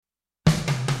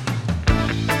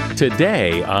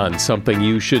Today on Something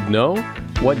You Should Know,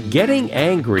 what getting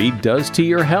angry does to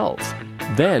your health.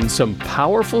 Then some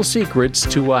powerful secrets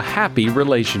to a happy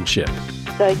relationship.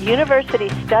 The university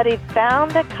study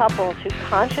found that couples who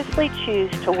consciously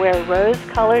choose to wear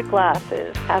rose-colored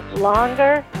glasses have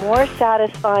longer, more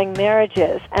satisfying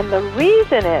marriages. And the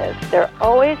reason is they're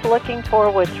always looking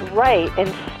for what's right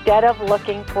instead of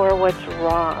looking for what's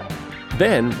wrong.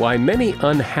 Then, why many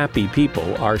unhappy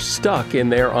people are stuck in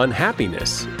their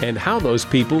unhappiness and how those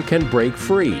people can break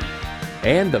free.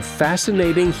 And the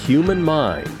fascinating human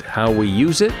mind, how we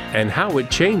use it and how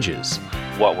it changes.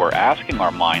 What we're asking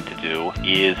our mind to do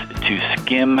is to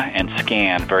skim and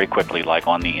scan very quickly, like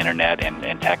on the internet and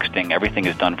texting. Everything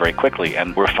is done very quickly,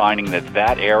 and we're finding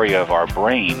that area of our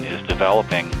brain is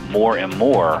developing more and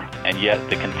more, and yet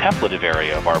the contemplative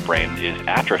area of our brain is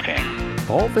atrophying.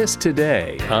 All this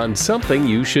today on Something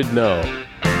You Should Know.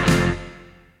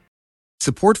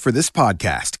 Support for this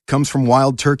podcast comes from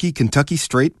Wild Turkey Kentucky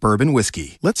Straight Bourbon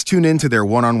Whiskey. Let's tune in to their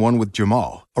one-on-one with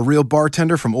Jamal, a real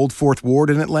bartender from Old Fourth Ward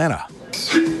in Atlanta.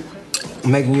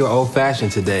 I'm making you an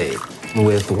old-fashioned today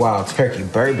with Wild Turkey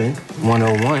Bourbon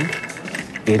 101.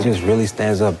 It just really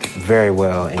stands up very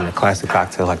well in a classic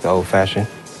cocktail like the old-fashioned.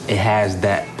 It has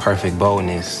that perfect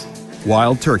boldness.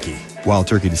 Wild Turkey. Wild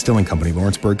Turkey Distilling Company,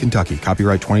 Lawrenceburg, Kentucky.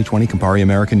 Copyright 2020, Campari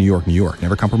American, New York, New York.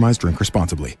 Never compromise, drink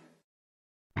responsibly.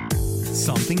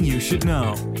 Something you should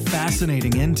know.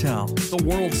 Fascinating intel, the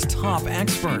world's top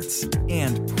experts,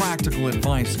 and practical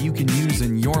advice you can use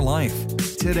in your life.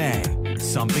 Today,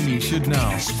 Something You Should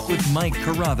Know with Mike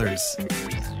Carruthers.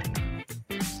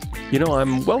 You know,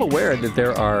 I'm well aware that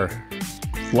there are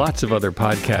lots of other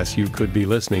podcasts you could be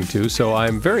listening to, so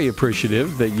I'm very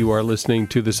appreciative that you are listening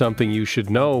to the Something You Should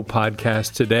Know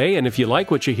podcast today. And if you like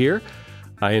what you hear,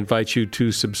 I invite you to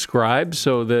subscribe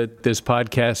so that this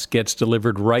podcast gets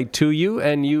delivered right to you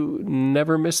and you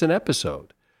never miss an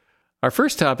episode. Our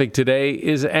first topic today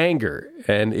is anger.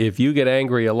 And if you get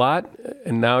angry a lot,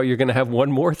 and now you're going to have one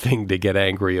more thing to get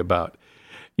angry about.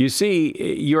 You see,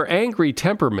 your angry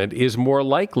temperament is more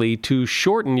likely to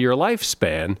shorten your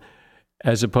lifespan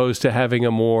as opposed to having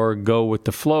a more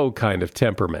go-with-the-flow kind of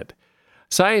temperament.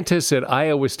 Scientists at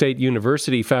Iowa State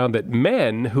University found that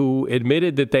men who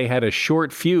admitted that they had a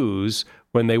short fuse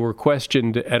when they were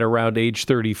questioned at around age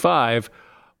 35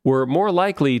 were more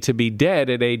likely to be dead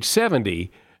at age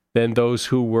 70 than those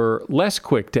who were less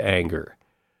quick to anger.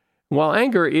 While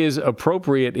anger is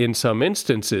appropriate in some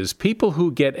instances, people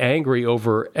who get angry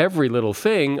over every little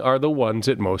thing are the ones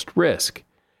at most risk.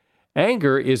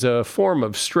 Anger is a form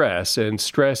of stress, and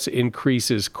stress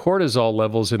increases cortisol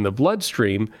levels in the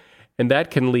bloodstream, and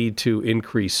that can lead to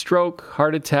increased stroke,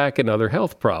 heart attack, and other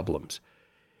health problems.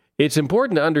 It's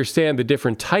important to understand the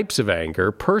different types of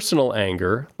anger. Personal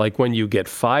anger, like when you get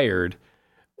fired,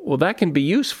 well, that can be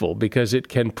useful because it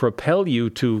can propel you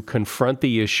to confront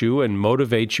the issue and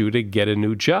motivate you to get a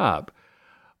new job.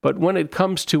 But when it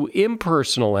comes to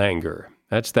impersonal anger,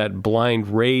 that's that blind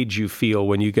rage you feel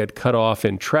when you get cut off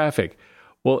in traffic,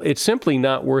 well, it's simply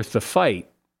not worth the fight,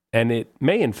 and it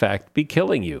may, in fact, be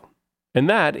killing you. And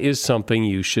that is something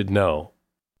you should know.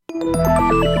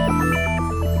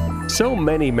 So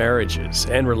many marriages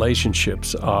and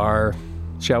relationships are,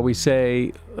 shall we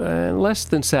say, less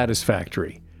than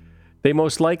satisfactory. They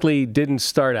most likely didn't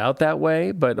start out that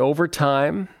way, but over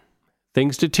time,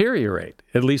 things deteriorate,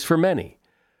 at least for many.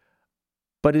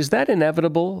 But is that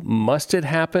inevitable? Must it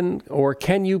happen? Or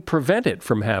can you prevent it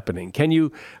from happening? Can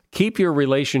you keep your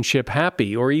relationship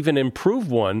happy or even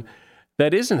improve one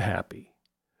that isn't happy?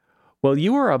 Well,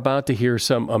 you are about to hear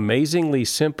some amazingly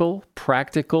simple,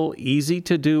 practical,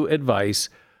 easy-to-do advice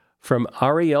from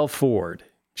Arielle Ford.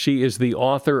 She is the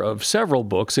author of several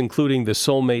books, including The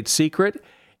Soulmate Secret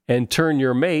and Turn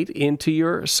Your Mate into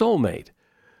Your Soulmate.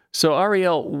 So,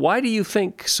 Arielle, why do you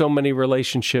think so many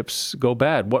relationships go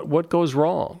bad? What goes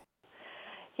wrong?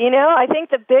 You know, I think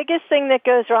the biggest thing that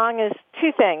goes wrong is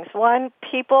two things. One,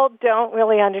 people don't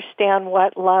really understand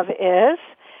what love is,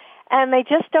 and they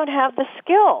just don't have the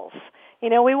skills. You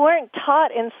know, we weren't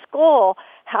taught in school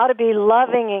how to be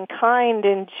loving and kind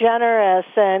and generous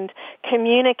and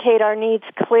communicate our needs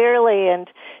clearly and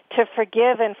to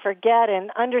forgive and forget and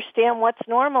understand what's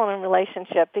normal in a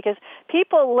relationship, because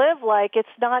people live like it's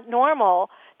not normal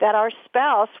that our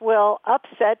spouse will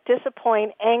upset,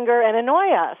 disappoint, anger, and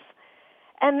annoy us.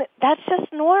 And that's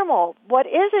just normal. What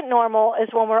isn't normal is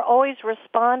when we're always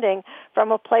responding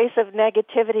from a place of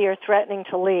negativity or threatening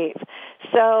to leave.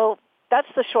 So that's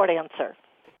the short answer.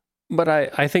 But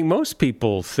I think most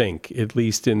people think, at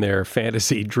least in their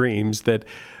fantasy dreams, that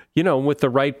with the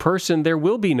right person, there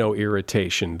will be no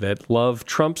irritation, that love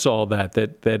trumps all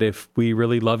that if we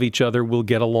really love each other, we'll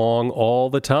get along all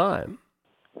the time.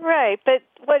 Right, but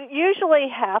what usually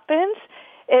happens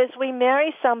is we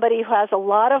marry somebody who has a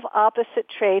lot of opposite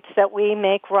traits that we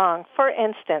make wrong. For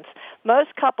instance,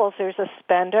 most couples, there's a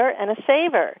spender and a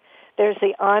saver. There's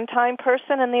the on-time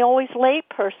person and the always late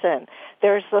person.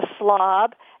 There's the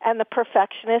slob and the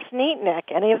perfectionist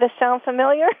neatnik. Any of this sound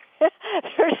familiar?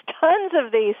 There's tons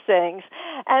of these things.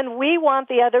 And we want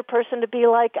the other person to be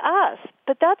like us.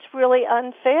 But that's really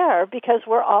unfair because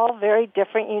we're all very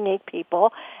different, unique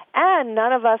people, and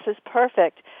none of us is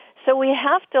perfect. So we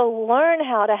have to learn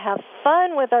how to have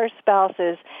fun with our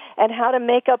spouses and how to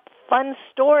make up fun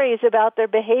stories about their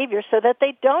behavior so that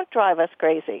they don't drive us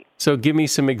crazy. So give me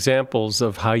some examples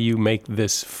of how you make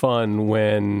this fun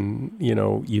when,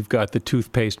 you've got the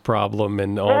toothpaste problem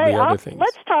and all the other things.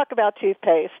 Let's talk about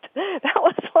toothpaste. That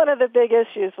was one of the big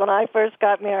issues when I first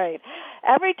got married.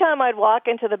 Every time I'd walk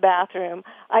into the bathroom,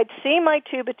 I'd see my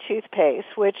tube of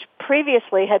toothpaste, which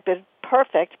previously had been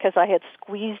perfect because I had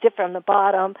squeezed it from the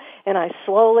bottom and I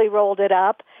slowly rolled it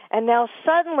up. And now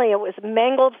suddenly it was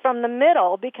mangled from the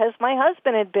middle because my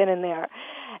husband had been in there.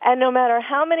 And no matter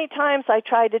how many times I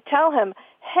tried to tell him,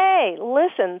 hey,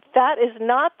 listen, that is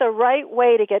not the right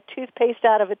way to get toothpaste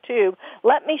out of a tube.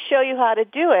 Let me show you how to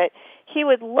do it. He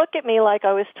would look at me like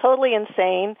I was totally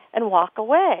insane and walk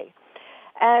away.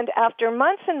 And after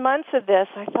months and months of this,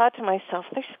 I thought to myself,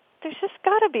 there's just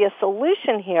got to be a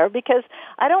solution here because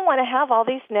I don't want to have all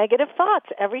these negative thoughts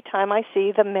every time I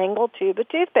see the mangled tube of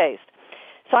toothpaste.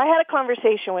 So I had a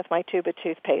conversation with my tube of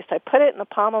toothpaste. I put it in the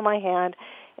palm of my hand,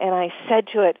 and I said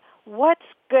to it, what's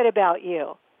good about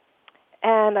you?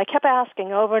 And I kept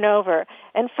asking over and over.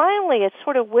 And finally, it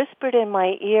sort of whispered in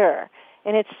my ear,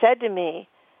 and it said to me,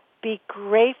 be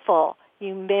grateful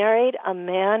you married a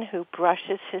man who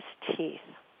brushes his teeth.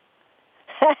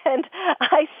 And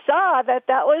I saw that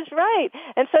was right.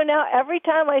 And so now every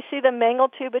time I see the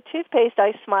mangled tube of toothpaste,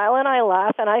 I smile and I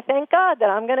laugh, and I thank God that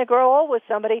I'm going to grow old with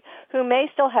somebody who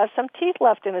may still have some teeth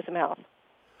left in his mouth.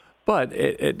 But,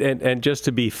 and just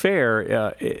to be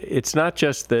fair, it's not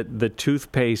just that the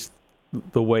toothpaste,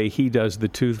 the way he does the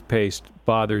toothpaste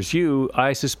bothers you.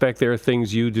 I suspect there are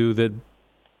things you do that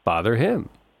bother him.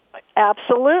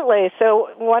 Absolutely. So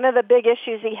one of the big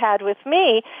issues he had with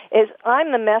me is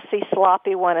I'm the messy,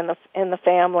 sloppy one in the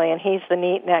family, and he's the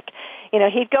neatnik.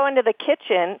 He'd go into the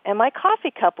kitchen, and my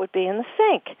coffee cup would be in the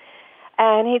sink.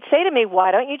 And he'd say to me,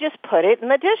 why don't you just put it in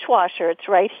the dishwasher? It's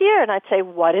right here. And I'd say,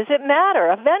 what does it matter?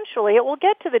 Eventually it will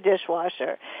get to the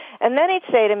dishwasher. And then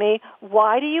he'd say to me,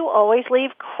 why do you always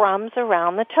leave crumbs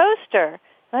around the toaster?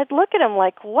 And I'd look at him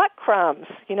like, what crumbs?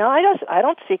 I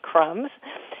don't see crumbs.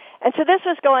 And so this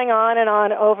was going on and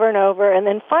on over and over. And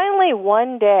then finally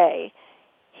one day,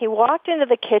 he walked into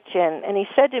the kitchen and he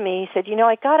said to me,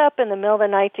 I got up in the middle of the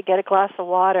night to get a glass of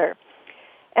water.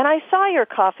 And I saw your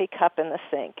coffee cup in the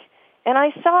sink. And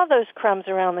I saw those crumbs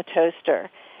around the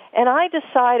toaster. And I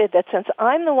decided that since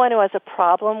I'm the one who has a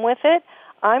problem with it,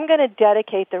 I'm going to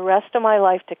dedicate the rest of my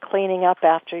life to cleaning up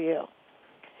after you.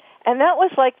 And that was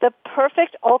like the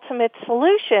perfect ultimate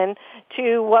solution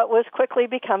to what was quickly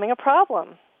becoming a problem.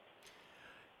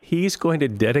 He's going to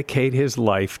dedicate his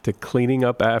life to cleaning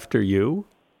up after you?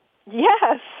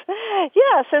 Yes.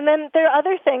 And then there are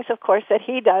other things, of course, that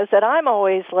he does that I'm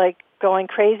always going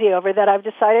crazy over that I've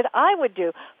decided I would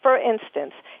do. For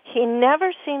instance, he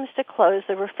never seems to close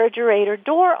the refrigerator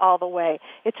door all the way.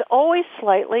 It's always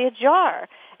slightly ajar.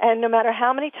 And no matter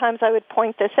how many times I would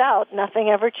point this out, nothing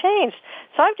ever changed.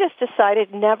 So I've just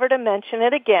decided never to mention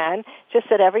it again, just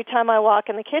that every time I walk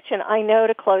in the kitchen, I know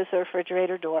to close the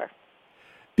refrigerator door.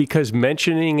 Because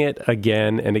mentioning it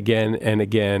again and again and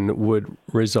again would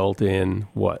result in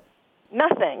what?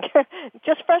 Nothing.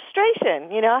 Just frustration,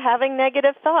 having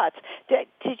negative thoughts.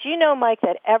 Did you know, Mike,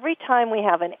 that every time we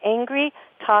have an angry,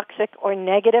 toxic, or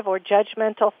negative or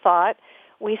judgmental thought,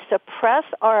 we suppress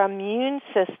our immune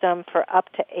system for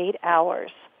up to 8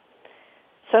 hours?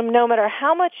 So no matter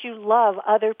how much you love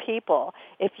other people,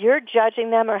 if you're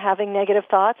judging them or having negative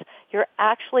thoughts, you're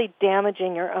actually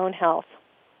damaging your own health.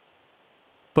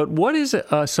 But what is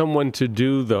someone to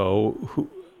do, though,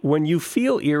 when you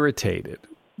feel irritated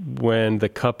when the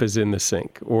cup is in the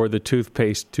sink or the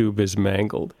toothpaste tube is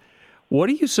mangled? What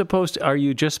are you are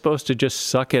you just supposed to just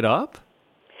suck it up?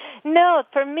 No,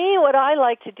 for me, what I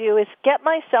like to do is get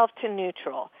myself to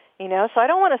neutral. So I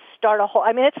don't want to start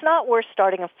it's not worth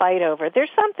starting a fight over.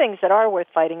 There's some things that are worth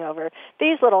fighting over.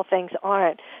 These little things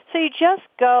aren't. So you just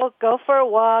go for a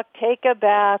walk, take a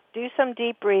bath, do some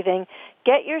deep breathing,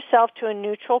 get yourself to a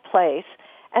neutral place,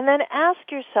 and then ask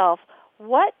yourself,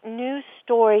 what new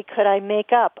story could I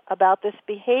make up about this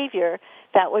behavior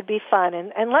that would be fun?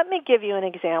 And let me give you an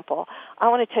example. I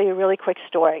want to tell you a really quick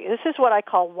story. This is what I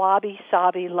call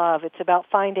wabi-sabi love. It's about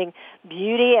finding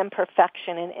beauty and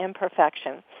perfection in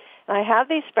imperfection. And I have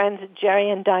these friends, Jerry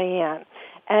and Diane,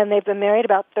 and they've been married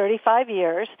about 35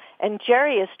 years, and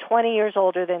Jerry is 20 years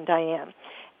older than Diane.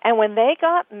 And when they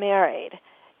got married,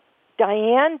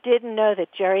 Diane didn't know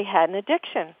that Jerry had an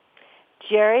addiction.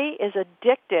 Jerry is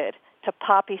addicted to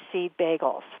poppy seed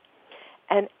bagels.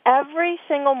 And every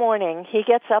single morning he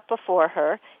gets up before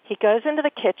her, he goes into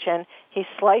the kitchen, he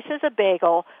slices a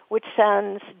bagel, which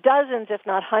sends dozens, if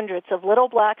not hundreds, of little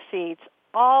black seeds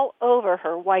all over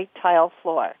her white tile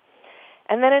floor.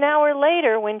 And then an hour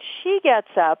later, when she gets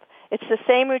up, it's the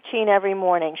same routine every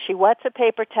morning. She wets a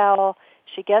paper towel,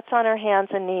 she gets on her hands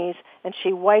and knees, and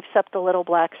she wipes up the little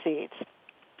black seeds.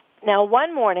 Now,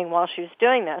 one morning while she was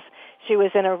doing this, she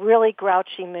was in a really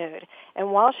grouchy mood.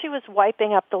 And while she was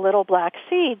wiping up the little black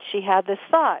seeds, she had this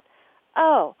thought,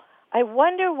 oh, I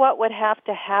wonder what would have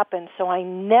to happen so I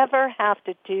never have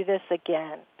to do this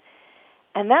again.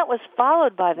 And that was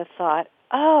followed by the thought,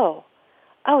 oh,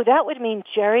 that would mean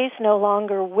Jerry's no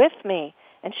longer with me.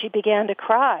 And she began to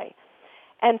cry.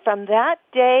 And from that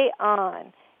day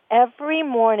on, every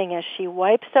morning as she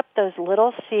wipes up those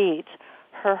little seeds,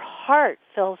 her heart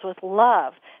fills with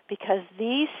love because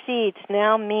these seeds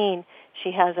now mean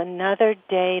she has another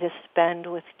day to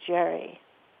spend with Jerry.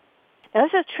 Now,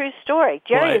 this is a true story.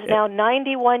 Jerry is now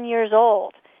 91 years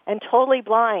old and totally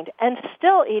blind and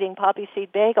still eating poppy seed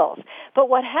bagels. But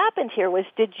what happened here was,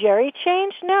 did Jerry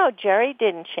change? No, Jerry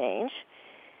didn't change.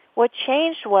 What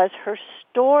changed was her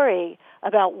story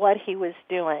about what he was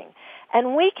doing.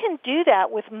 And we can do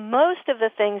that with most of the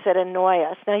things that annoy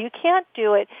us. Now, you can't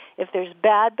do it if there's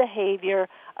bad behavior,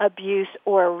 abuse,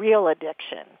 or a real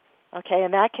addiction. Okay,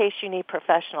 in that case, you need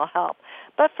professional help.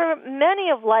 But for many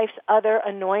of life's other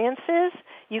annoyances,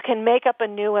 you can make up a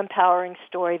new empowering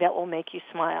story that will make you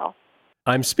smile.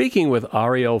 I'm speaking with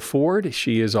Arielle Ford.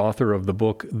 She is author of the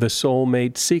book, The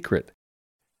Soulmate Secret.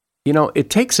 You know, it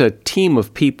takes a team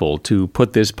of people to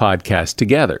put this podcast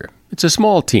together. It's a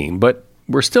small team, but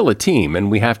we're still a team, and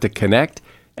we have to connect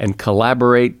and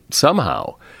collaborate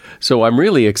somehow. So I'm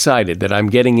really excited that I'm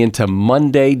getting into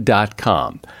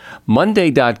Monday.com.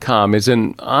 Monday.com is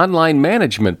an online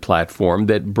management platform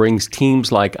that brings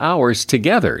teams like ours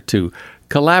together to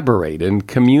collaborate and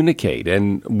communicate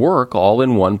and work all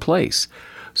in one place.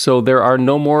 So there are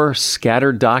no more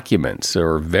scattered documents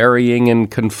or varying and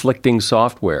conflicting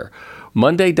software.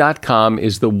 Monday.com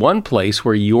is the one place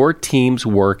where your team's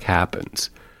work happens.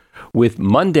 With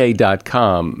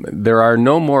Monday.com, there are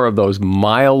no more of those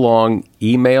mile-long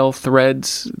email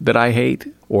threads that I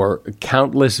hate, or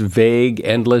countless vague,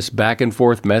 endless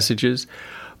back-and-forth messages.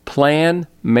 Plan,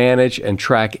 manage, and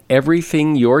track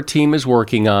everything your team is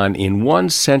working on in one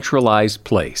centralized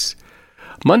place.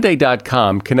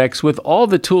 Monday.com connects with all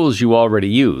the tools you already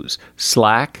use: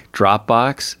 Slack,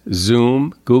 Dropbox,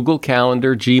 Zoom, Google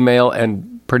Calendar, Gmail,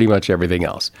 and pretty much everything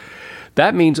else.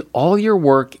 That means all your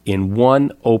work in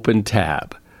one open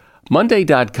tab.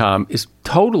 Monday.com is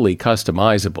totally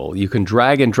customizable. You can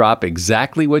drag and drop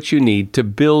exactly what you need to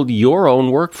build your own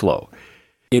workflow.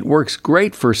 It works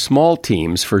great for small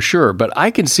teams for sure, but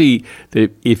I can see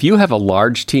that if you have a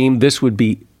large team, this would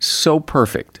be so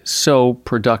perfect, so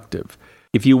productive.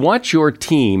 If you want your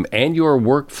team and your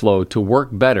workflow to work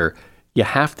better, you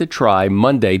have to try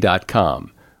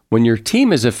Monday.com. When your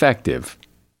team is effective,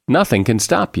 nothing can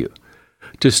stop you.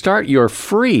 To start your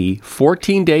free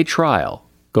 14-day trial,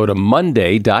 go to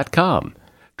Monday.com.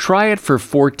 Try it for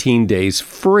 14 days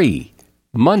free.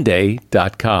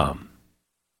 Monday.com.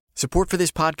 Support for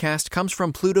this podcast comes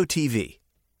from Pluto TV.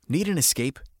 Need an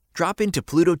escape? Drop into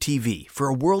Pluto TV for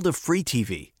a world of free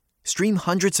TV. Stream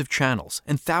hundreds of channels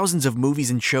and thousands of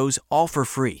movies and shows all for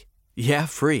free. Yeah,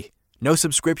 free. No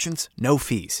subscriptions, no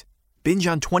fees. Binge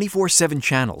on 24/7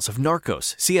 channels of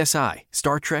Narcos, CSI,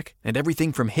 Star Trek, and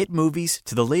everything from hit movies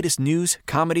to the latest news,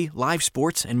 comedy, live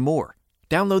sports, and more.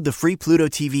 Download the free Pluto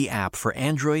TV app for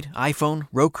Android, iPhone,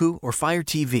 Roku, or Fire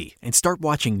TV and start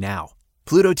watching now.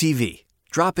 Pluto TV.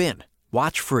 Drop in.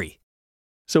 Watch free.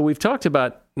 So we've talked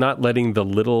about not letting the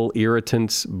little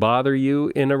irritants bother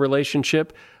you in a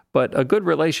relationship, but a good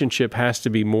relationship has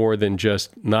to be more than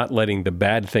just not letting the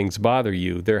bad things bother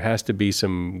you. There has to be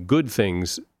some good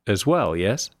things as well,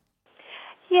 yes?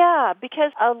 Yeah,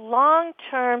 because a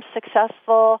long-term,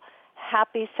 successful,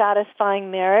 happy,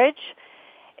 satisfying marriage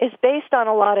is based on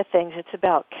a lot of things. It's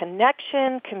about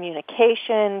connection,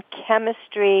 communication,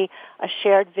 chemistry, a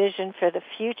shared vision for the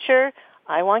future.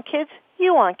 I want kids,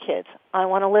 You want kids. I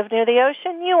want to live near the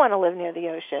ocean. You want to live near the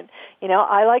ocean.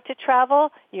 I like to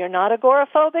travel. You're not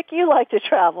agoraphobic. You like to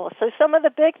travel. So some of the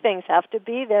big things have to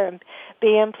be there and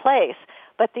be in place.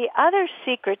 But the other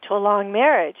secret to a long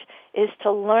marriage is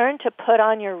to learn to put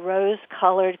on your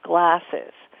rose-colored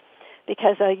glasses.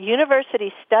 Because a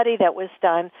university study that was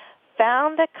done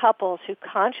found that couples who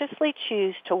consciously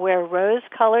choose to wear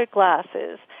rose-colored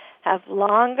glasses have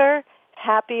longer,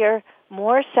 happier,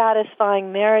 more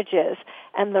satisfying marriages.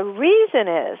 And the reason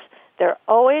is they're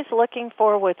always looking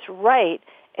for what's right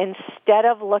instead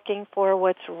of looking for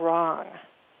what's wrong.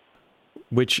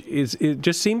 Which it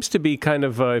just seems to be kind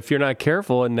of, if you're not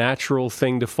careful, a natural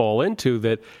thing to fall into,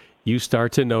 that you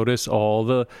start to notice all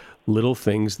the little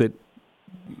things that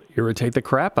irritate the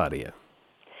crap out of you.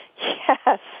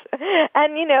 Yes.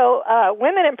 And,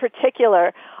 women in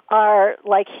particular are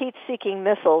like heat-seeking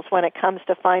missiles when it comes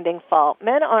to finding fault.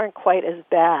 Men aren't quite as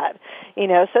bad,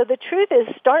 So the truth is,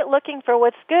 start looking for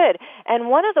what's good. And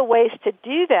one of the ways to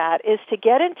do that is to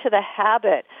get into the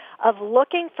habit of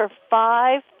looking for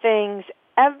 5 things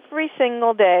every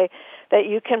single day that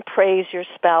you can praise your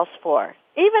spouse for.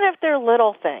 Even if they're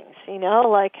little things,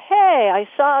 like, hey, I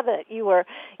saw that you were,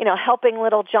 helping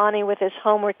little Johnny with his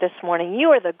homework this morning. You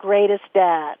are the greatest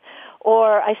dad.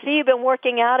 Or I see you've been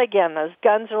working out again. Those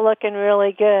guns are looking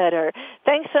really good. Or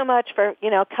thanks so much for,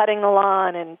 cutting the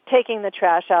lawn and taking the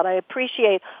trash out. I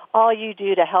appreciate all you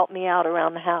do to help me out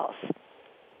around the house.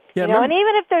 Yeah, and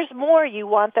even if there's more you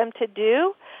want them to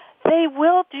do, they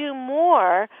will do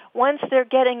more once they're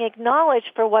getting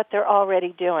acknowledged for what they're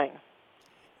already doing.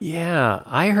 Yeah,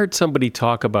 I heard somebody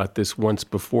talk about this once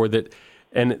before, that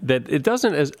it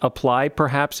doesn't apply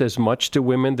perhaps as much to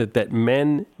women, that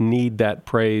men need that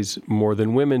praise more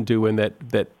than women do, and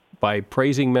that by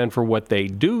praising men for what they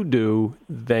do,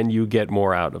 then you get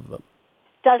more out of them.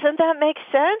 Doesn't that make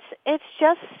sense? It's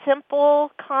just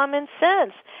simple common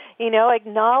sense.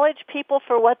 Acknowledge people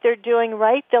for what they're doing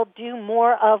right. They'll do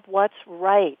more of what's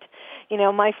right.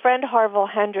 My friend Harville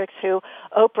Hendricks, who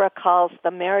Oprah calls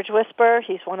the marriage whisperer,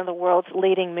 he's one of the world's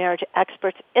leading marriage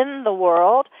experts in the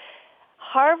world.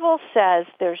 Harville says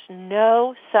there's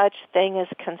no such thing as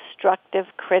constructive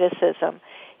criticism.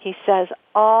 He says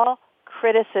all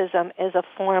criticism is a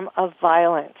form of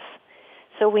violence.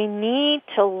 So we need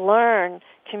to learn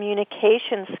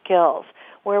communication skills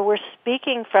where we're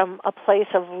speaking from a place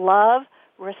of love,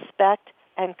 respect,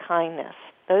 and kindness.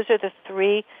 Those are the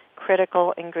 3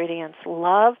 critical ingredients: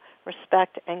 love,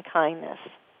 respect, and kindness.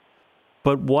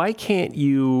 But why can't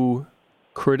you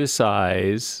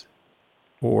criticize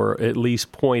or at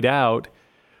least point out?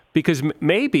 Because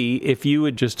maybe if you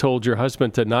had just told your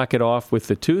husband to knock it off with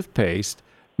the toothpaste,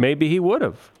 maybe he would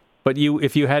have. But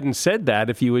if you hadn't said that,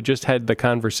 if you had just had the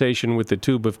conversation with the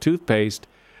tube of toothpaste...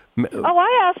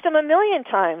 I asked him a million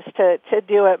times to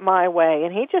do it my way,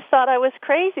 and he just thought I was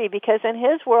crazy because in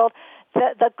his world,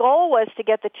 the goal was to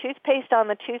get the toothpaste on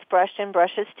the toothbrush and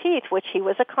brush his teeth, which he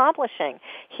was accomplishing.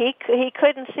 He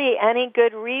couldn't see any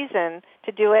good reason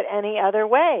to do it any other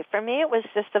way. For me, it was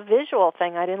just a visual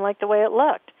thing. I didn't like the way it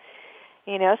looked.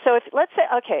 So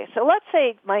let's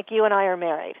say, Mike, you and I are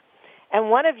married, and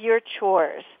one of your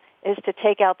chores is to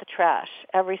take out the trash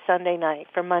every Sunday night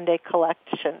for Monday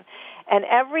collection. And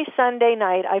every Sunday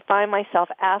night, I find myself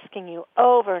asking you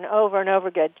over and over and over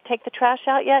again, take the trash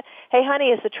out yet? Hey, honey,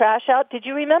 is the trash out? Did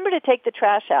you remember to take the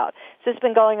trash out? So it's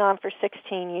been going on for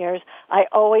 16 years. I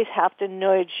always have to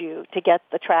nudge you to get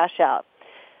the trash out.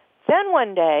 Then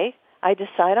one day, I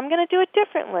decide I'm going to do it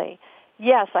differently.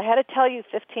 Yes, I had to tell you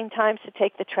 15 times to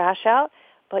take the trash out,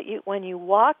 but when you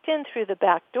walked in through the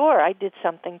back door, I did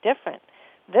something different.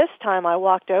 This time I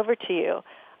walked over to you.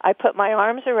 I put my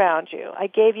arms around you. I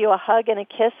gave you a hug and a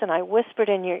kiss, and I whispered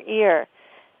in your ear,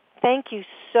 thank you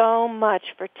so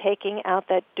much for taking out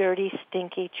that dirty,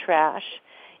 stinky trash.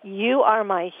 You are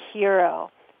my hero.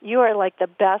 You are like the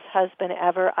best husband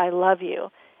ever. I love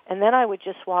you. And then I would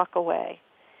just walk away.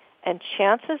 And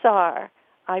chances are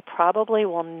I probably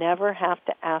will never have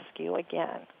to ask you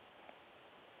again.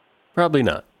 Probably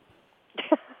not.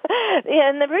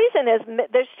 And the reason is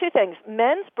there's 2 things.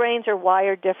 Men's brains are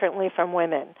wired differently from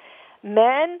women.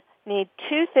 Men need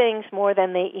 2 things more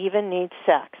than they even need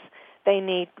sex. They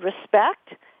need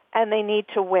respect and they need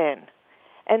to win.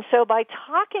 And so by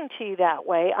talking to you that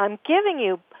way, I'm giving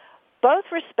you both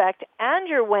respect and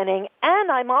you're winning,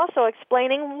 and I'm also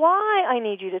explaining why I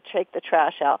need you to take the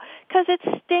trash out, because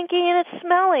it's stinky and it's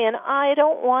smelly and I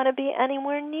don't want to be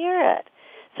anywhere near it.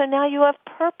 So now you have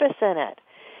purpose in it.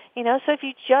 So if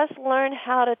you just learn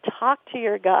how to talk to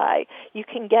your guy, you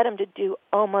can get him to do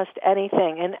almost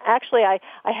anything. And actually, I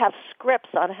have scripts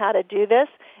on how to do this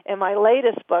in my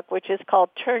latest book, which is called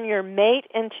Turn Your Mate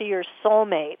into Your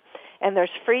Soulmate. And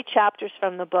there's free chapters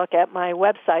from the book at my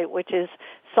website, which is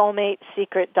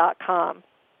soulmatesecret.com.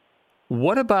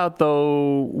 What about,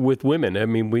 though, with women? I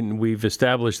mean, we've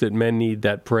established that men need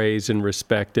that praise and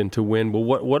respect and to win. Well,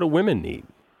 what do women need?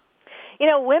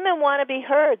 Women want to be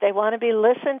heard. They want to be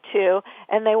listened to,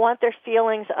 and they want their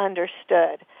feelings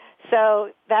understood.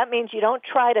 So that means you don't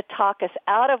try to talk us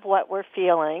out of what we're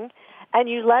feeling, and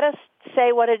you let us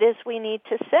say what it is we need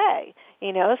to say.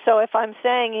 So if I'm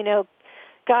saying,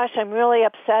 gosh, I'm really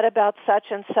upset about such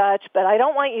and such, but I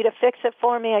don't want you to fix it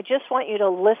for me. I just want you to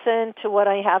listen to what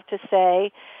I have to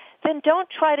say. Then don't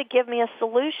try to give me a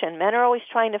solution. Men are always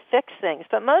trying to fix things,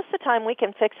 but most of the time we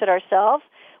can fix it ourselves.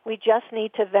 We just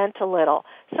need to vent a little.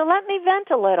 So let me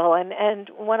vent a little, and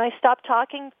when I stop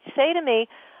talking, say to me,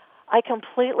 I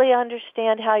completely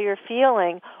understand how you're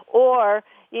feeling, or,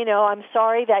 I'm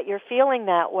sorry that you're feeling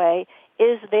that way.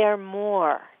 Is there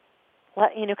more?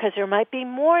 Because there might be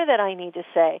more that I need to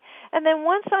say. And then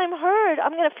once I'm heard,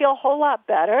 I'm going to feel a whole lot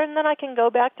better, and then I can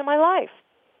go back to my life.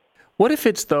 What if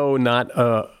it's, though, not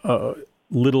a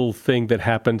little thing that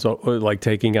happens, like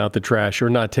taking out the trash or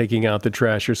not taking out the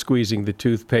trash or squeezing the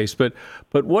toothpaste, but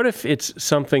what if it's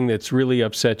something that's really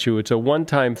upset you? It's a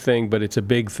one-time thing, but it's a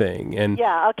big thing. And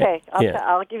yeah, okay.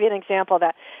 I'll give you an example of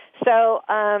that. So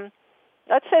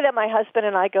let's say that my husband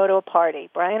and I go to a party.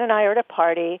 Brian and I are at a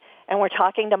party, and we're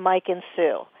talking to Mike and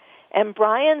Sue. And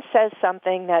Brian says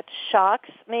something that shocks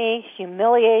me,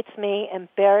 humiliates me,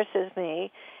 embarrasses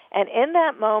me. And in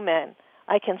that moment,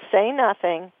 I can say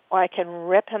nothing, or I can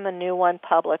rip him a new one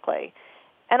publicly.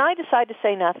 And I decide to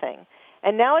say nothing.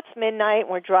 And now it's midnight, and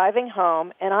we're driving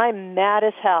home, and I'm mad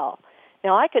as hell.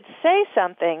 Now, I could say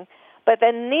something, but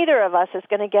then neither of us is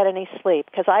going to get any sleep,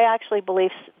 because I actually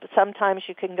believe sometimes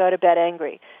you can go to bed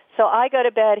angry. So I go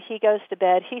to bed, he goes to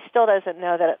bed. He still doesn't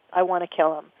know that I want to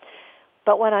kill him.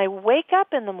 But when I wake up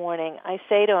in the morning, I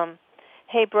say to him,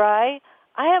 hey, Bri,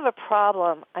 I have a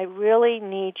problem I really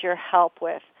need your help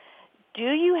with.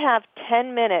 Do you have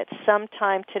 10 minutes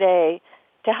sometime today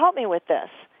to help me with this?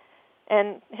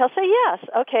 And he'll say, yes.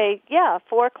 Okay, yeah,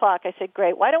 4 o'clock. I said,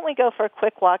 great. Why don't we go for a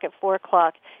quick walk at 4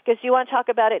 o'clock? Because you want to talk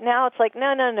about it now? It's like,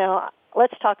 no.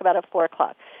 Let's talk about it at 4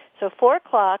 o'clock. So 4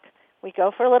 o'clock, we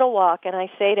go for a little walk, and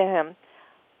I say to him,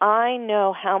 I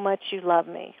know how much you love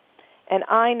me, and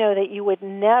I know that you would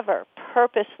never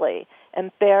purposely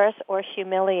embarrass or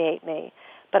humiliate me.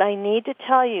 But I need to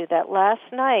tell you that last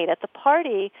night at the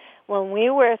party, when we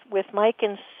were with Mike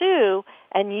and Sue,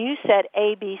 and you said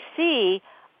ABC,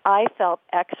 I felt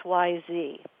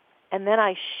XYZ. And then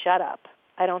I shut up.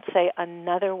 I don't say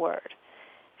another word.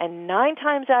 And 9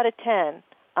 times out of 10,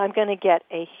 I'm going to get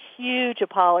a huge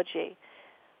apology.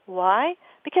 Why?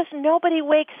 Because nobody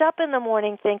wakes up in the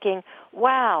morning thinking,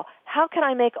 wow, how can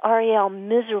I make Ariel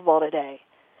miserable today?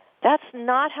 That's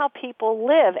not how people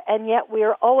live, and yet we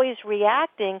are always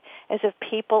reacting as if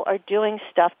people are doing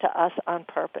stuff to us on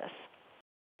purpose.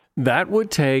 That would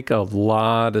take a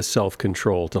lot of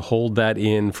self-control to hold that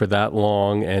in for that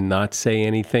long and not say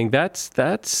anything.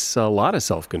 That's a lot of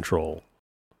self-control.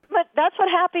 But that's what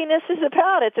happiness is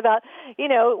about. It's about,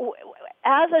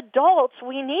 as adults,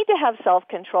 we need to have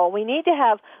self-control. We need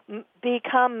to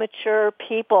become mature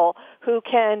people who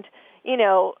can,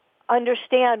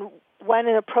 understand when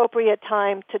an appropriate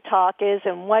time to talk is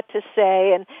and what to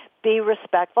say and be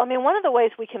respectful. I mean, one of the ways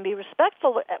we can be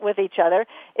respectful with each other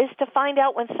is to find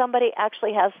out when somebody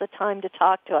actually has the time to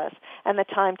talk to us and the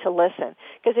time to listen.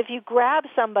 Because if you grab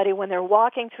somebody when they're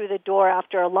walking through the door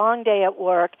after a long day at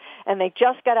work and they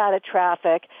just got out of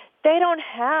traffic, they don't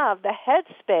have the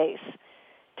headspace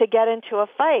to get into a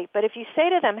fight. But if you say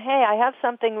to them, hey, I have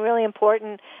something really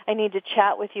important I need to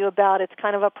chat with you about. It's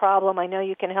kind of a problem. I know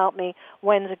you can help me.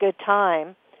 When's a good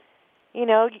time?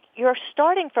 You're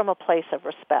starting from a place of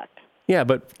respect. Yeah,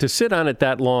 but to sit on it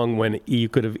that long when you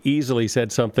could have easily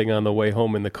said something on the way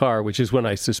home in the car, which is when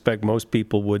I suspect most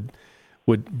people would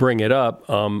bring it up,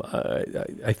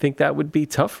 I think that would be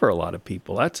tough for a lot of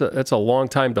people. That's a long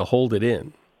time to hold it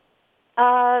in.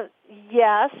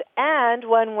 Yes, and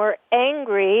when we're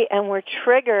angry and we're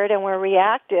triggered and we're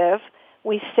reactive,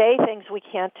 we say things we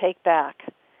can't take back,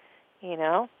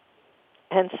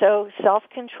 And so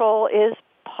self-control is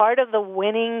part of the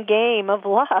winning game of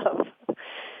love.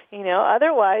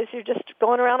 Otherwise you're just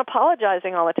going around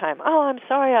apologizing all the time. Oh, I'm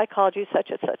sorry I called you such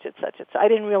and such and such and such. I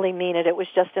didn't really mean it. It was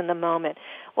just in the moment.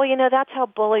 Well, that's how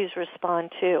bullies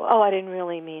respond too. Oh, I didn't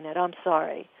really mean it. I'm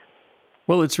sorry.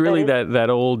 Well, it's really that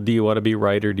old, do you want to be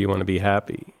right or do you want to be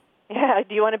happy?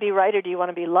 do you want to be right or do you want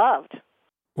to be loved?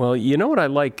 Well, you know what I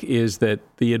like is that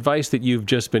the advice that you've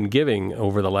just been giving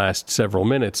over the last several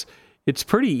minutes, it's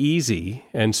pretty easy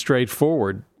and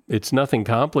straightforward. It's nothing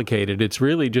complicated. It's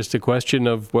really just a question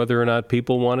of whether or not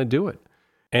people want to do it.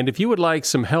 And if you would like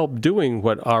some help doing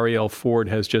what Arielle Ford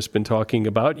has just been talking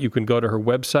about, you can go to her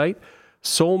website,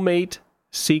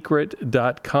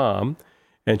 soulmatesecret.com,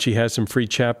 and she has some free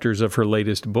chapters of her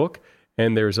latest book,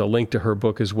 and there's a link to her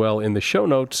book as well in the show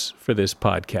notes for this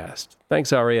podcast.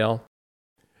 Thanks, Arielle.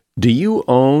 Do you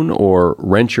own or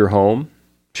rent your home?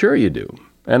 Sure you do.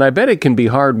 And I bet it can be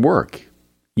hard work.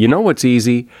 You know what's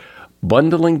easy?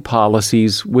 Bundling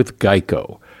policies with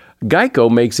Geico. Geico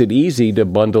makes it easy to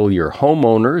bundle your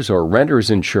homeowner's or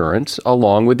renter's insurance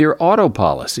along with your auto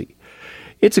policy.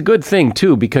 It's a good thing,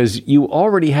 too, because you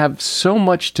already have so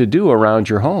much to do around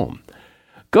your home.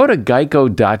 Go to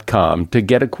geico.com to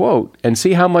get a quote and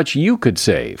see how much you could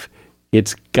save.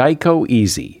 It's Geico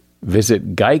Easy.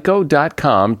 Visit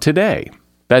geico.com today.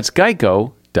 That's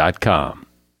geico.com.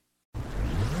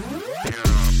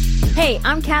 Hey,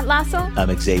 I'm Kat Lasso.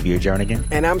 I'm Xavier Jernigan.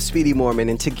 And I'm Speedy Morman,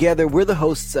 and together we're the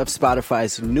hosts of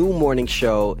Spotify's new morning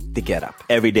show, The Get Up.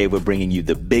 Every day we're bringing you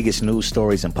the biggest news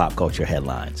stories and pop culture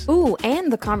headlines. Ooh,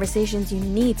 and the conversations you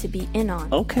need to be in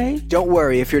on. Okay. Don't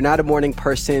worry, if you're not a morning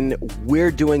person,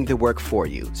 we're doing the work for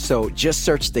you. So just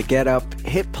search The Get Up,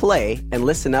 hit play, and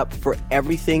listen up for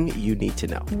everything you need to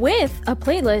know. With a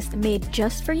playlist made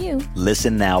just for you.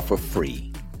 Listen now for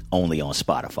free, only on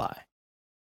Spotify.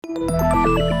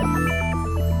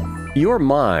 Your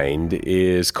mind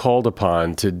is called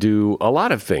upon to do a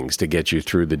lot of things to get you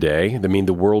through the day. I mean,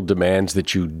 the world demands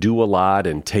that you do a lot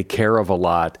and take care of a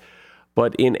lot.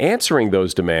 But in answering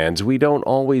those demands, we don't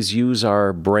always use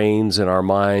our brains and our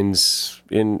minds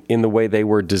in the way they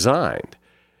were designed.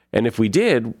 And if we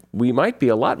did, we might be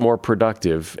a lot more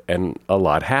productive and a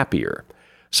lot happier.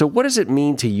 So what does it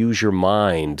mean to use your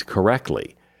mind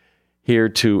correctly? Here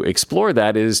to explore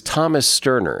that is Thomas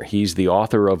Sterner. He's the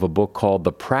author of a book called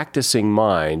The Practicing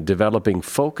Mind, Developing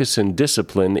Focus and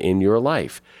Discipline in Your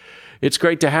Life. It's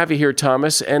great to have you here,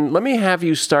 Thomas. And let me have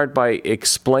you start by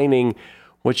explaining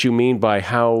what you mean by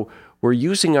how we're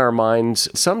using our minds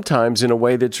sometimes in a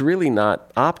way that's really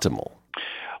not optimal.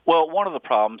 Well, one of the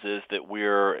problems is that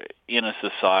we're in a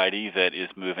society that is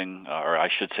moving, or I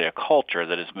should say a culture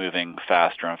that is moving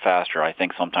faster and faster. I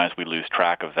think sometimes we lose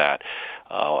track of that.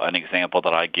 An example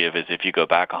that I give is if you go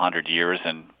back 100 years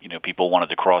and people wanted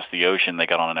to cross the ocean, they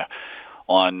got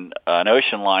on an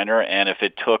ocean liner, and if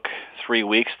it took 3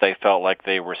 weeks, they felt like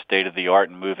they were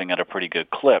state-of-the-art and moving at a pretty good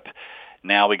clip.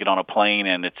 Now we get on a plane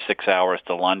and it's 6 hours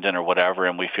to London or whatever,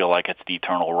 and we feel like it's the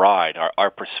eternal ride. Our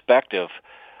perspective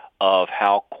of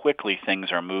how quickly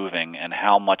things are moving and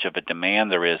how much of a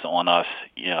demand there is on us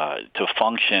to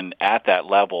function at that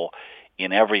level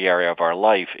in every area of our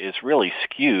life is really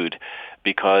skewed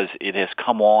because it has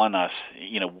come on us,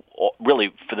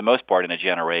 really for the most part in a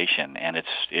generation, and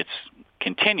it's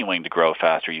continuing to grow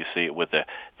faster. You see it with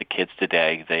the kids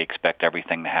today. They expect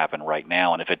everything to happen right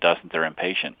now, and if it doesn't, they're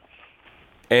impatient.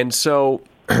 And so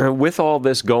with all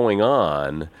this going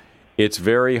on, it's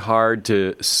very hard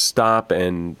to stop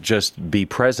and just be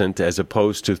present as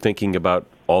opposed to thinking about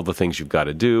all the things you've got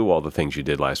to do, all the things you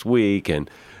did last week. And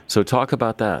so talk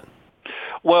about that.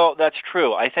 Well, that's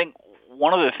true. I think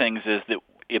one of the things is that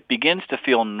it begins to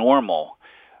feel normal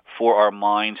for our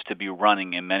minds to be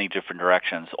running in many different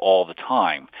directions all the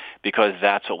time because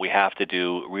that's what we have to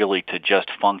do really to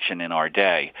just function in our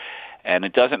day. And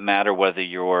it doesn't matter whether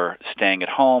you're staying at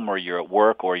home or you're at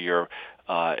work or you're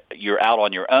out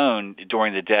on your own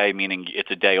during the day, meaning it's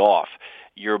a day off.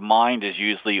 Your mind is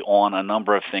usually on a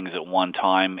number of things at one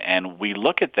time, and we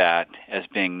look at that as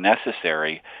being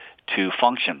necessary to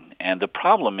function. And the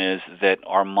problem is that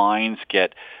our minds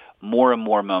get more and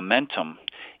more momentum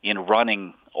in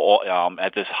running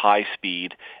at this high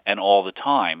speed and all the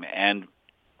time. And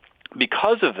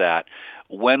because of that,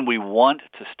 when we want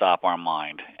to stop our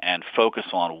mind and focus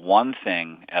on one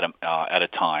thing at a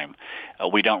time,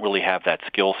 we don't really have that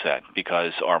skill set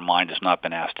because our mind has not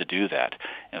been asked to do that.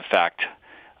 In fact,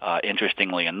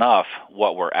 interestingly enough,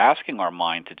 what we're asking our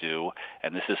mind to do,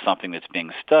 and this is something that's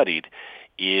being studied,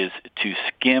 is to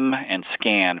skim and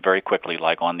scan very quickly,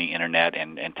 like on the internet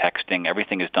and texting.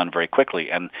 Everything is done very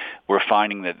quickly, and we're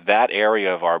finding that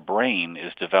area of our brain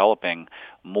is developing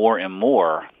more and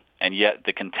more. And yet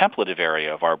the contemplative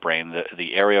area of our brain,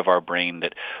 the area of our brain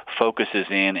that focuses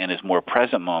in and is more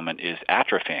present moment, is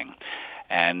atrophying.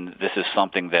 And this is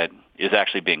something that is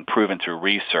actually being proven through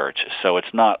research. So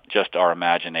it's not just our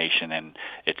imagination, and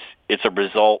it's a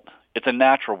result it's a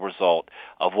natural result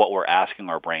of what we're asking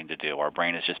our brain to do. Our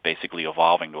brain is just basically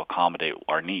evolving to accommodate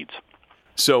our needs.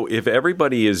 So if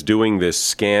everybody is doing this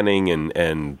scanning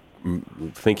and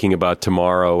thinking about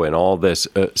tomorrow and all this,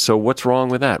 so what's wrong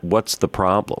with that? What's the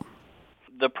problem?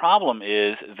 The problem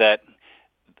is that,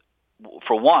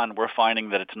 for one, we're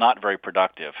finding that it's not very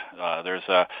productive. There's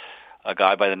a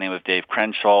guy by the name of Dave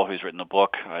Crenshaw who's written a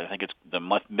book, I think it's The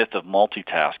Myth of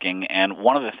Multitasking, and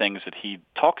one of the things that he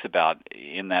talks about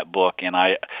in that book, and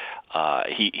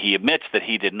he admits that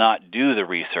he did not do the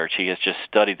research, he has just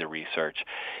studied the research,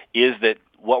 is that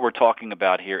what we're talking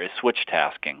about here is switch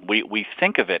tasking. We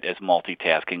think of it as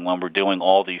multitasking when we're doing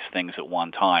all these things at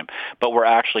one time, but we're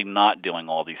actually not doing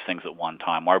all these things at one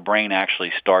time. Our brain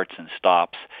actually starts and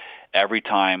stops every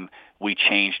time we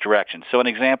change direction. So an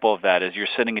example of that is you're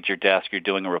sitting at your desk, you're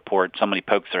doing a report, somebody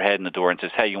pokes their head in the door and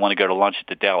says, hey, you want to go to lunch at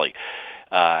the deli?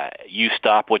 You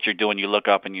stop what you're doing, you look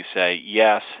up and you say,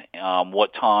 yes,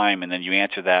 what time? And then you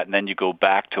answer that, and then you go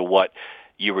back to what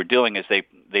you were doing as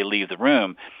they leave the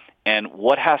room. And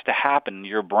what has to happen in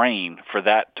your brain for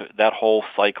that whole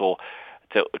cycle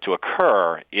to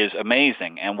occur is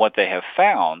amazing. And what they have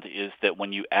found is that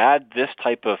when you add this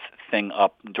type of thing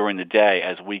up during the day,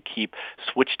 as we keep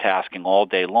switch tasking all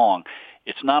day long,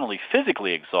 it's not only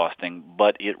physically exhausting,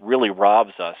 but it really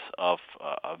robs us of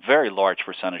a very large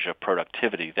percentage of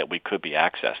productivity that we could be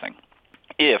accessing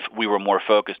if we were more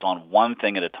focused on one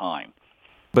thing at a time.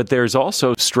 But there's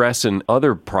also stress and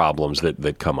other problems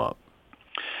that come up.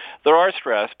 There are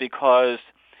stress because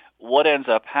what ends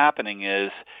up happening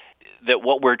is that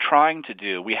what we're trying to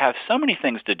do, we have so many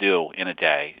things to do in a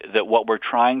day, that what we're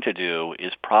trying to do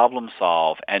is problem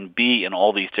solve and be in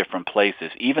all these different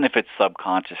places, even if it's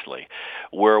subconsciously.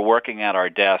 We're working at our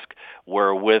desk,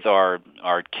 we're with our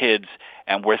kids,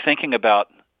 and we're thinking about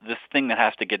this thing that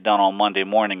has to get done on Monday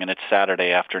morning and it's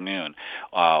Saturday afternoon.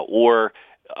 Or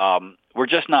we're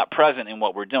just not present in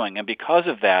what we're doing. And because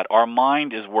of that, our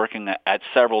mind is working at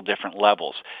several different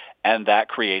levels. And that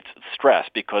creates stress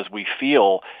because we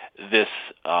feel this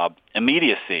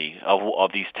immediacy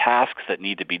of these tasks that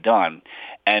need to be done.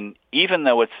 And even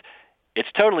though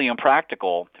it's totally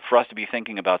impractical for us to be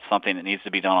thinking about something that needs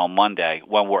to be done on Monday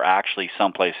when we're actually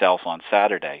someplace else on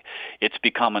Saturday, it's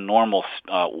become a normal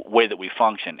way that we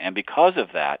function. And because of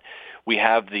that, we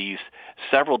have these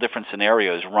several different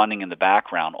scenarios running in the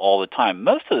background all the time.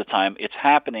 Most of the time, it's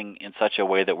happening in such a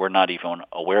way that we're not even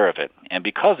aware of it. And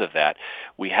because of that,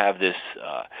 we have this,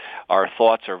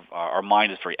 our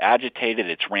mind is very agitated,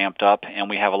 it's ramped up, and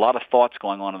we have a lot of thoughts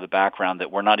going on in the background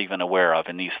that we're not even aware of.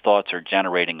 And these thoughts are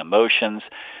generating emotions,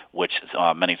 which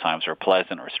many times are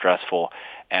pleasant or stressful,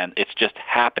 and it's just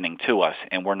happening to us,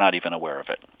 and we're not even aware of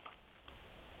it.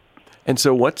 And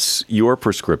so what's your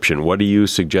prescription? What are you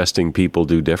suggesting people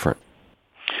do different?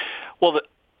 Well,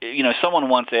 someone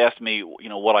once asked me,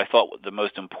 what I thought the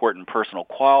most important personal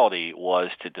quality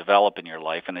was to develop in your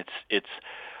life, and it's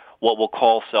what we'll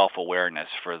call self-awareness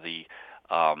for this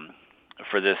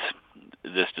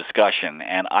discussion.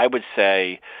 And I would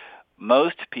say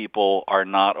most people are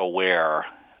not aware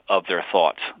of their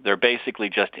thoughts. They're basically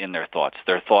just in their thoughts.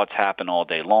 Their thoughts happen all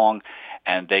day long,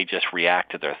 and they just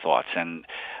react to their thoughts. And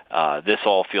this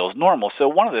all feels normal. So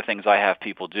one of the things I have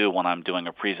people do when I'm doing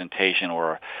a presentation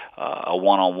or a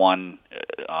one-on-one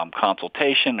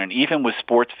consultation, and even with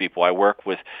sports people, I work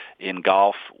in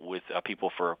golf with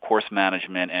people for course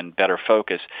management and better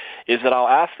focus, is that I'll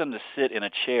ask them to sit in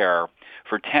a chair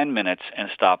for 10 minutes and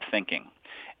stop thinking.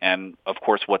 And, of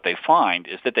course, what they find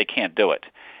is that they can't do it.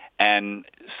 And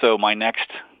so my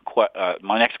next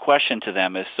question to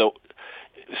them is,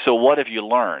 so what have you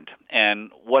learned? And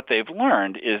what they've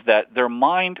learned is that their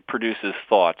mind produces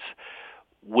thoughts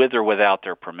with or without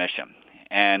their permission.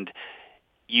 And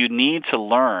you need to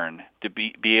learn to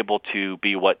be able to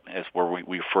be we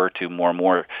refer to more and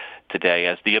more today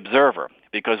as the observer.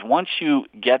 Because once you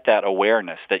get that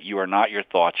awareness that you are not your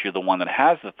thoughts, you're the one that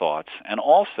has the thoughts, and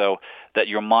also that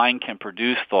your mind can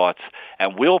produce thoughts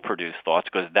and will produce thoughts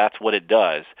because that's what it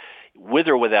does, with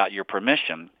or without your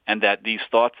permission, and that these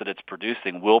thoughts that it's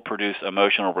producing will produce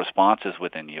emotional responses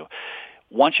within you.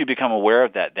 Once you become aware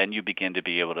of that, then you begin to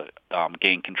be able to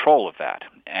gain control of that,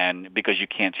 and because you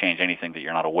can't change anything that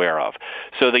you're not aware of.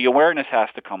 So the awareness has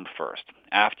to come first.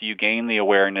 After you gain the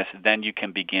awareness, then you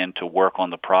can begin to work on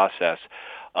the process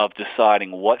of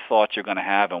deciding what thoughts you're going to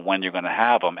have and when you're going to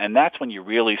have them, and that's when you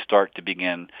really start to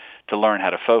begin to learn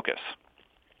how to focus.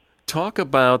 Talk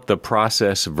about the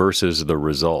process versus the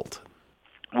result.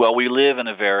 Well, we live in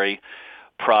a very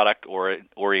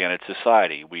product-oriented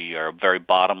society. We are very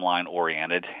bottom-line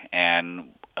oriented, and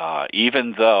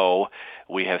even though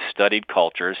we have studied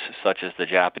cultures such as the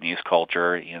Japanese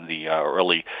culture in the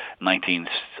early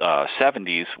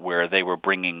 1970s, where they were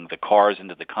bringing the cars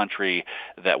into the country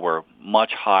that were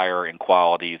much higher in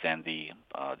quality than the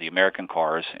American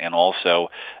cars, and also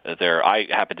I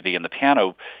happened to be in the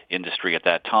piano industry at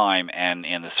that time and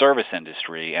in the service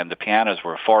industry, and the pianos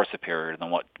were far superior than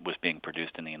what was being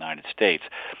produced in the United States.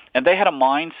 And they had a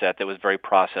mindset that was very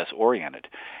process-oriented.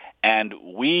 And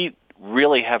we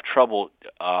really have trouble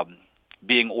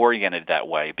being oriented that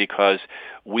way because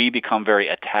we become very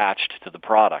attached to the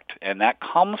product. And that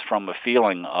comes from a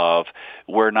feeling of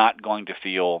we're not going to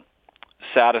feel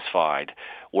satisfied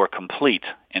or complete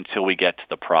until we get to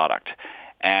the product.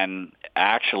 And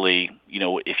actually,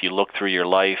 if you look through your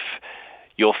life,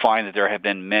 you'll find that there have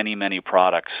been many, many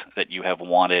products that you have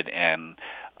wanted and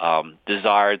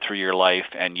desired through your life,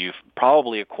 and you've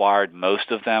probably acquired most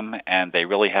of them, and they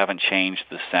really haven't changed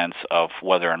the sense of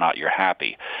whether or not you're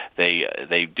happy.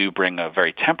 They do bring a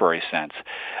very temporary sense,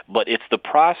 but it's the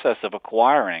process of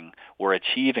acquiring or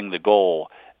achieving the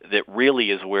goal that really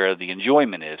is where the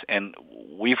enjoyment is. And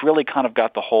we've really kind of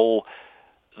got the whole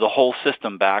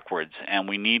system backwards, and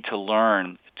we need to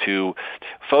learn to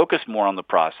focus more on the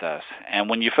process. And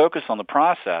when you focus on the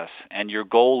process and your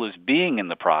goal is being in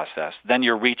the process, then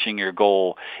you're reaching your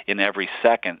goal in every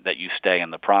second that you stay in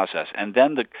the process. And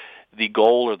then the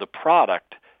goal or the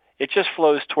product, it just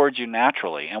flows towards you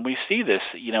naturally. And we see this,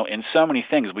 in so many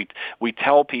things. We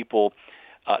tell people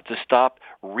to stop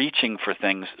reaching for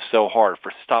things so hard,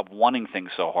 stop wanting things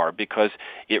so hard, because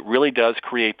it really does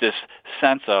create this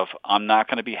sense of I'm not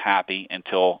going to be happy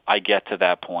until I get to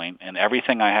that point, and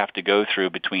everything I have to go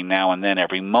through between now and then,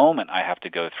 every moment I have to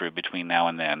go through between now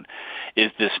and then,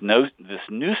 is this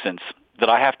nuisance that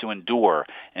I have to endure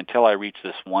until I reach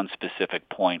this one specific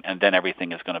point, and then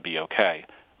everything is going to be okay.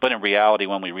 But in reality,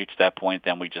 when we reach that point,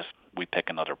 then we pick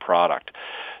another product.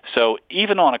 So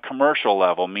even on a commercial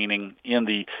level, meaning in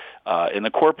the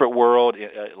corporate world,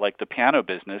 like the piano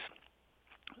business,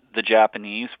 the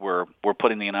Japanese were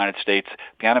putting the United States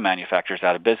piano manufacturers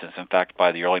out of business. In fact,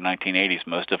 by the early 1980s,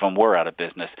 most of them were out of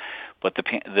business. But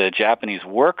the Japanese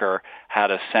worker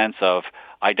had a sense of,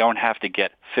 I don't have to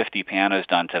get 50 pianos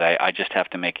done today. I just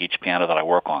have to make each piano that I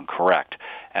work on correct.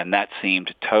 And that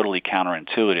seemed totally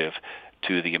counterintuitive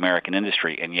to the American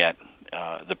industry, and yet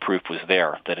the proof was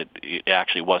there that it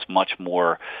actually was much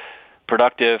more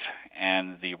productive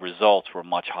and the results were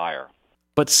much higher.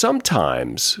 But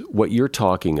sometimes what you're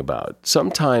talking about,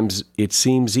 sometimes it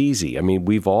seems easy. I mean,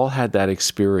 we've all had that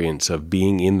experience of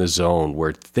being in the zone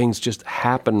where things just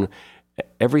happen,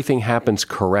 everything happens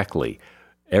correctly,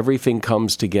 everything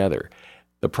comes together.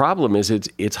 The problem is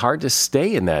it's hard to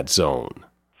stay in that zone.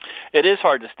 It is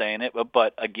hard to stay in it,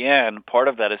 but again, part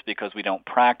of that is because we don't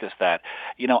practice that.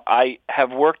 I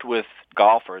have worked with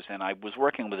golfers, and I was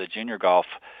working with a junior golf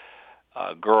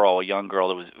a young girl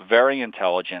that was very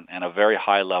intelligent and a very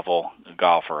high-level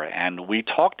golfer, and we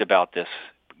talked about this,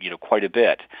 quite a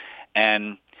bit.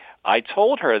 And I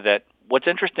told her that what's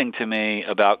interesting to me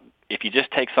about, if you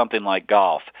just take something like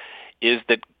golf, is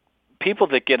that people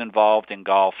that get involved in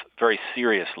golf very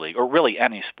seriously, or really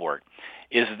any sport,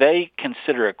 is they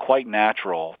consider it quite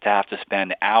natural to have to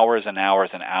spend hours and hours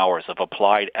and hours of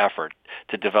applied effort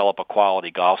to develop a quality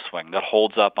golf swing that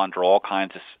holds up under all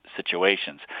kinds of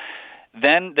situations.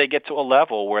 Then they get to a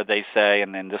level where they say,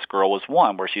 and then this girl was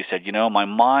one, where she said, my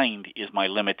mind is my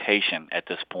limitation at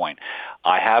this point.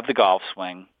 I have the golf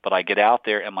swing, but I get out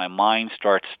there and my mind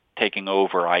starts taking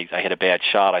over. I hit a bad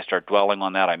shot. I start dwelling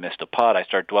on that. I missed a putt. I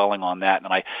start dwelling on that,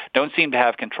 and I don't seem to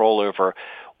have control over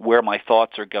where my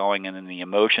thoughts are going and in the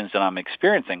emotions that I'm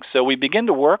experiencing. So we begin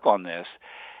to work on this,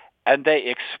 and they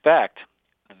expect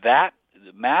that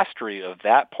mastery of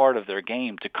that part of their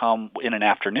game to come in an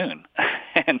afternoon.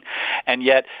 and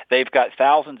yet they've got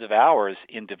thousands of hours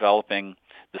in developing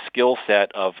the skill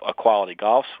set of a quality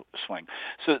golf swing.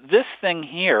 So this thing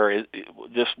here,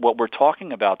 what we're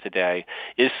talking about today,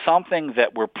 is something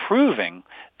that we're proving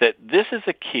that this is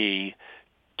a key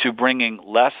to bringing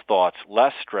less thoughts,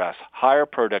 less stress, higher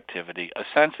productivity, a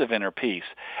sense of inner peace.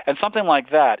 And something like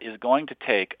that is going to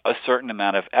take a certain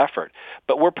amount of effort.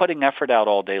 But we're putting effort out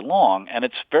all day long, and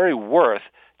it's very worth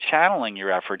channeling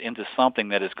your effort into something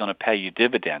that is going to pay you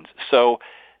dividends. So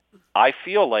I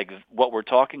feel like what we're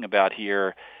talking about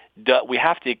here, we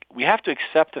have to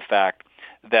accept the fact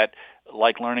that,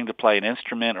 like learning to play an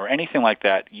instrument or anything like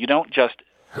that, you don't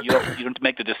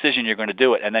make the decision you're going to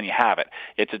do it and then you have it.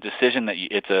 It's a decision that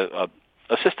it's a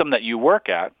system that you work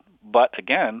at. But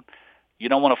again, you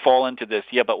don't want to fall into this,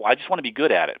 but I just want to be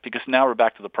good at it, because now we're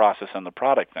back to the process and the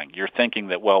product thing. You're thinking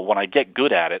that, well, when I get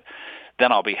good at it,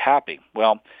 then I'll be happy.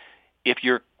 Well, if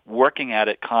you're working at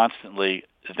it constantly,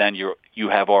 then you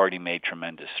have already made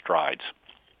tremendous strides.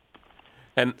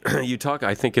 And you talk,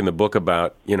 I think, in the book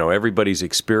about, everybody's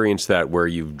experienced that where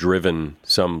you've driven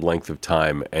some length of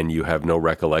time and you have no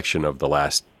recollection of the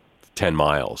last 10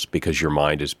 miles because your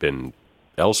mind has been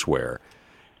elsewhere.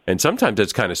 And sometimes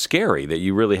it's kind of scary that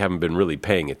you really haven't been really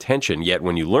paying attention. Yet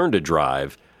when you learn to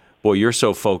drive, boy, you're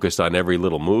so focused on every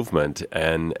little movement,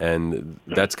 and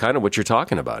that's kind of what you're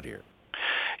talking about here.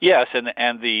 Yes,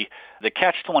 and the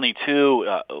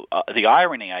catch-22, the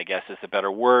irony, I guess, is the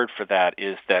better word for that,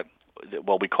 is that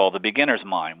what we call the beginner's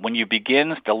mind. When you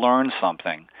begin to learn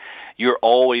something, you're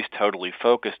always totally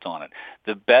focused on it.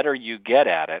 The better you get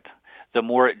at it, the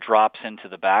more it drops into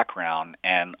the background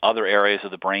and other areas of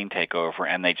the brain take over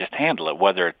and they just handle it.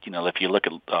 Whether, if you look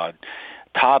at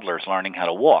toddlers learning how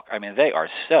to walk, I mean, they are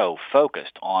so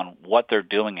focused on what they're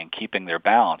doing and keeping their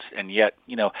balance. And yet,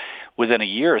 within a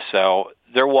year or so,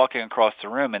 they're walking across the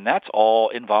room, and that's all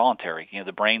involuntary.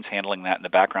 The brain's handling that in the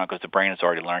background because the brain has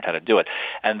already learned how to do it.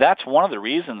 And that's one of the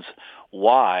reasons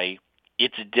why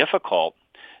it's difficult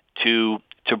to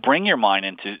bring your mind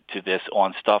into this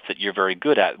on stuff that you're very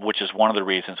good at, which is one of the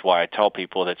reasons why I tell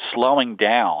people that slowing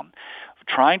down,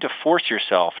 trying to force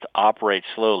yourself to operate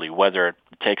slowly, whether it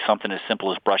takes something as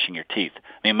simple as brushing your teeth. I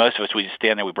mean, most of us, we just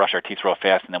stand there, we brush our teeth real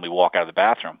fast, and then we walk out of the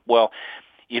bathroom. Well,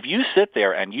 if you sit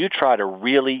there and you try to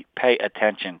really pay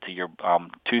attention to your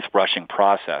toothbrushing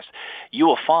process, you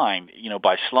will find,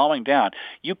 by slowing down,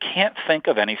 you can't think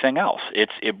of anything else. It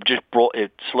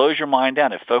slows your mind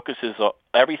down. It focuses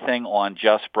everything on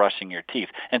just brushing your teeth.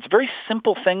 And it's very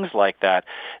simple things like that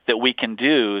we can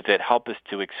do that help us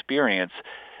to experience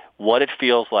what it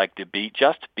feels like to be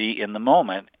in the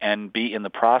moment and be in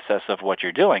the process of what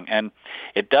you're doing. And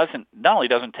it not only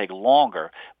doesn't take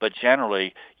longer, but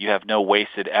generally you have no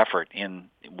wasted effort in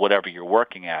whatever you're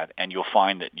working at, and you'll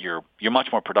find that you're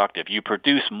much more productive. You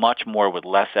produce much more with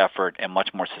less effort and much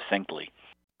more succinctly.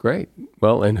 Great.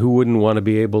 Well, and who wouldn't want to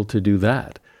be able to do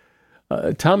that?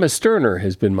 Thomas Sterner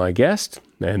has been my guest,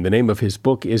 and the name of his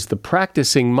book is The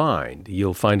Practicing Mind.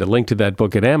 You'll find a link to that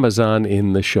book at Amazon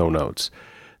in the show notes.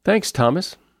 Thanks,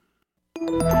 Thomas.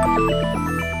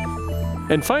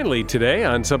 And finally today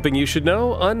on Something You Should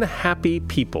Know, unhappy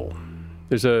people.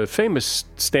 There's a famous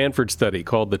Stanford study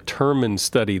called the Terman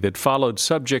Study that followed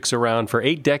subjects around for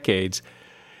 8 decades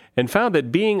and found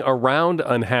that being around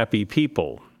unhappy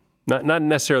people, not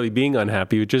necessarily being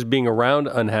unhappy, but just being around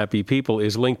unhappy people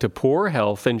is linked to poor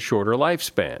health and shorter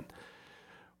lifespan.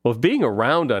 Well, if being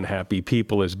around unhappy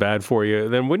people is bad for you,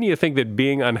 then wouldn't you think that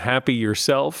being unhappy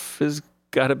yourself is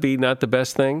got to be not the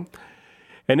best thing?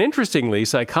 And interestingly,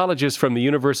 psychologists from the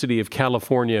University of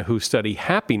California who study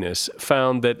happiness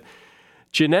found that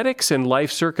genetics and life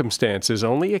circumstances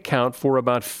only account for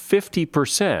about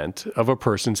 50% of a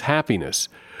person's happiness.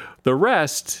 The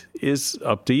rest is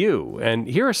up to you. And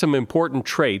here are some important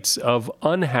traits of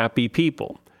unhappy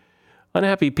people.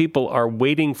 Unhappy people are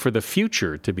waiting for the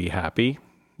future to be happy.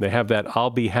 They have that "I'll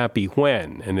be happy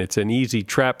when," and it's an easy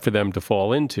trap for them to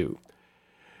fall into.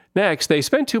 Next, they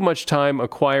spend too much time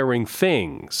acquiring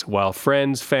things, while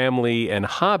friends, family, and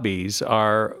hobbies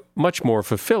are much more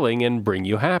fulfilling and bring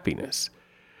you happiness.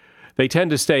 They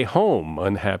tend to stay home,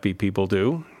 unhappy people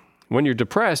do. When you're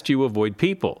depressed, you avoid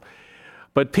people.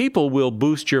 But people will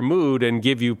boost your mood and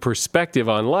give you perspective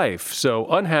on life, so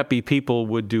unhappy people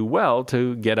would do well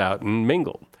to get out and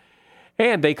mingle.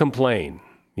 And they complain.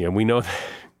 We know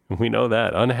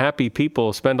that. Unhappy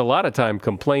people spend a lot of time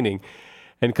complaining.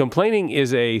 And complaining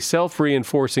is a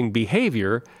self-reinforcing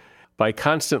behavior. By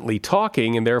constantly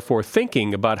talking and therefore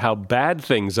thinking about how bad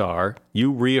things are,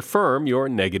 you reaffirm your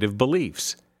negative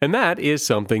beliefs. And that is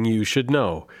something you should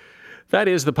know. That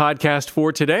is the podcast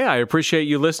for today. I appreciate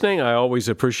you listening. I always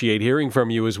appreciate hearing from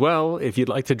you as well. If you'd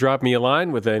like to drop me a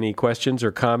line with any questions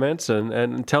or comments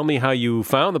and tell me how you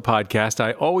found the podcast,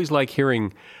 I always like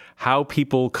hearing how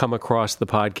people come across the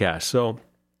podcast. So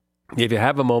if you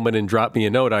have a moment and drop me a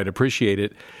note, I'd appreciate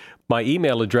it. My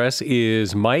email address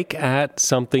is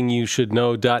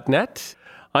mike@somethingyoushouldknow.net.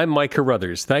 I'm Mike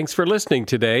Carruthers. Thanks for listening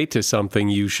today to Something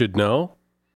You Should Know.